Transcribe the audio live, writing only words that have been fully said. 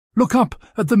Look up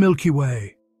at the Milky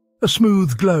Way, a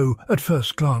smooth glow at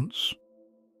first glance.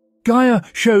 Gaia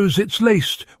shows it's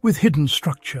laced with hidden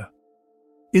structure.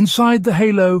 Inside the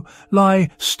halo lie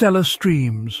stellar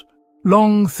streams,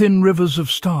 long, thin rivers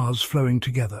of stars flowing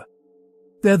together.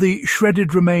 They're the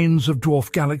shredded remains of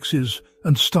dwarf galaxies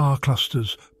and star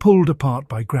clusters pulled apart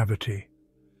by gravity.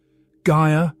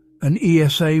 Gaia, an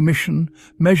ESA mission,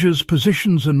 measures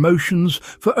positions and motions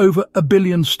for over 1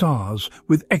 billion stars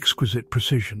with exquisite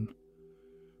precision.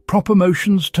 Proper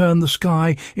motions turn the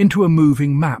sky into a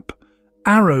moving map,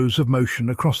 arrows of motion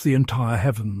across the entire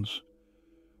heavens.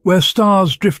 Where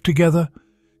stars drift together,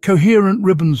 coherent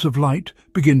ribbons of light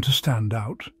begin to stand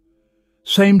out.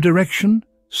 Same direction,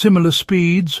 similar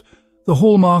speeds, the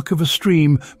hallmark of a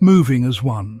stream moving as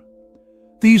one.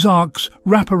 These arcs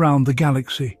wrap around the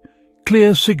galaxy,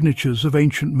 clear signatures of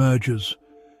ancient mergers.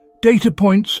 Data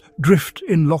points drift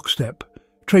in lockstep,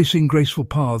 tracing graceful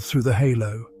paths through the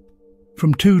halo.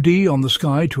 From 2D on the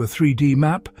sky to a 3D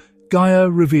map, Gaia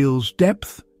reveals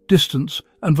depth, distance,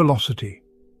 and velocity.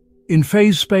 In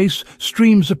phase space,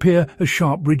 streams appear as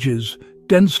sharp ridges,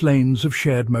 dense lanes of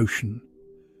shared motion.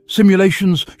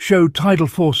 Simulations show tidal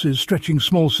forces stretching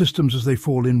small systems as they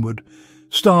fall inward.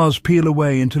 Stars peel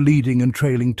away into leading and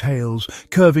trailing tails,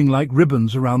 curving like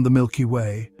ribbons around the Milky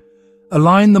Way.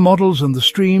 Align the models and the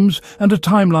streams, and a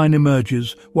timeline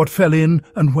emerges, what fell in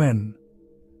and when.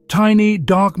 Tiny,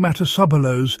 dark matter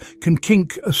subhalos can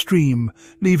kink a stream,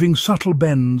 leaving subtle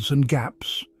bends and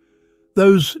gaps.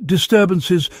 Those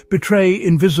disturbances betray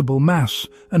invisible mass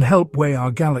and help weigh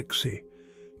our galaxy.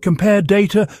 Compare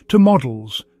data to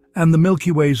models, and the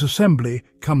Milky Way's assembly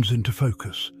comes into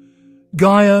focus.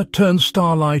 Gaia turns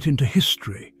starlight into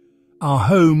history, our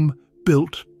home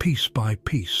built piece by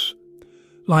piece.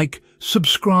 Like,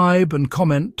 subscribe and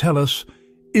comment, tell us,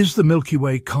 is the Milky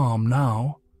Way calm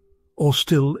now, or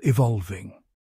still evolving?